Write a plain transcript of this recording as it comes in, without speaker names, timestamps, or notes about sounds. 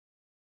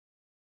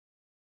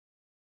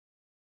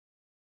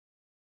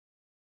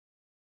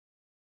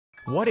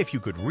What if you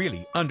could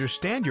really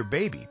understand your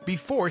baby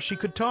before she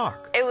could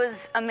talk? It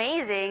was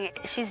amazing.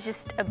 She's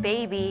just a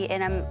baby,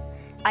 and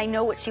I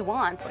know what she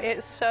wants.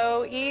 It's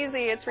so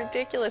easy. It's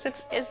ridiculous.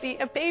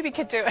 A baby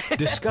could do it.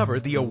 Discover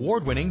the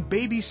award-winning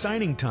Baby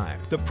Signing Time,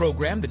 the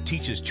program that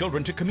teaches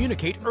children to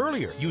communicate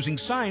earlier using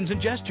signs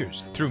and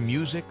gestures through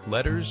music,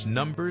 letters,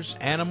 numbers,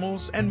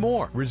 animals, and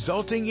more,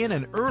 resulting in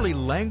an early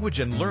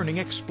language and learning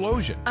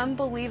explosion.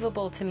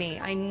 Unbelievable to me.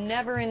 I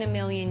never in a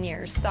million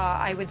years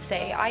thought I would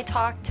say, I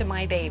talk to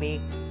my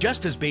baby.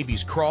 Just as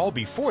babies crawl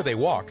before they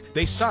walk,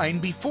 they sign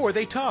before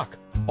they talk.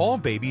 All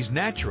babies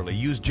naturally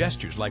use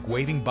gestures like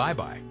waving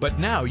bye-bye, but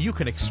now you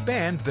can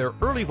expand their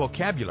early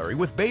vocabulary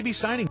with Baby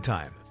Signing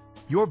Time.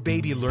 Your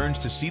baby learns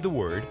to see the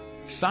word,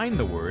 sign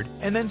the word,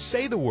 and then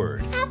say the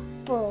word.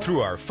 Apple.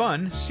 Through our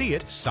fun, see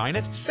it, sign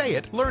it, say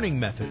it learning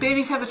method.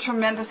 Babies have a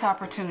tremendous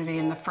opportunity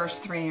in the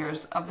first 3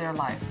 years of their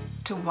life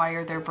to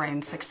wire their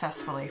brains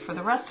successfully for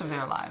the rest of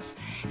their lives.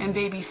 And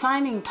Baby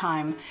Signing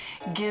Time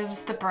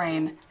gives the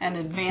brain an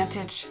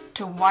advantage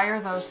to wire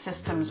those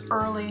systems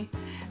early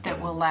that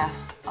will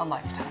last a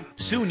lifetime.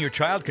 Soon your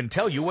child can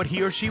tell you what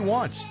he or she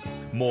wants.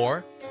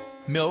 More,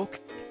 milk,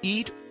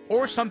 eat,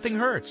 or something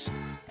hurts.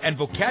 And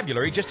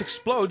vocabulary just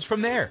explodes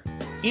from there,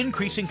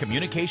 increasing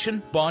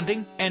communication,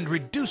 bonding, and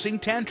reducing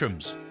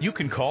tantrums. You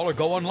can call or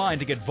go online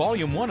to get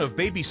Volume 1 of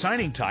Baby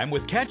Signing Time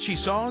with catchy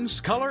songs,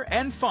 color,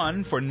 and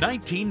fun for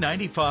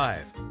 $19.95.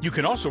 You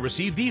can also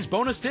receive these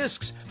bonus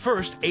discs.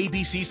 First,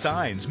 ABC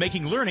Signs,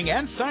 making learning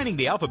and signing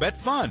the alphabet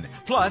fun.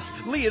 Plus,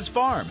 Leah's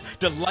Farm,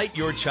 delight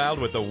your child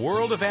with the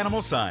world of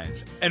animal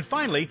signs. And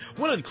finally,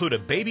 we'll include a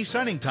Baby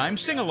Signing Time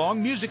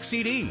sing-along music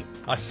CD.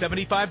 A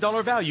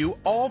 $75 value,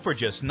 all for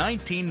just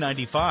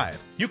 $19.95.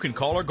 You can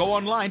call or go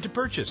online to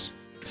purchase.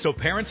 So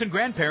parents and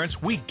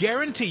grandparents, we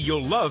guarantee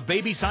you'll love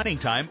Baby Signing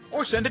Time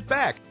or send it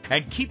back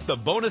and keep the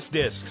bonus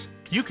discs.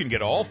 You can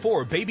get all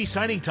 4 Baby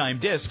Signing Time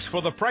discs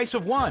for the price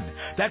of one.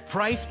 That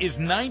price is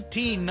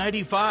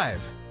 $19.95.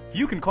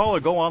 You can call or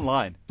go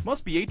online.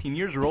 Must be 18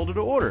 years or older to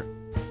order.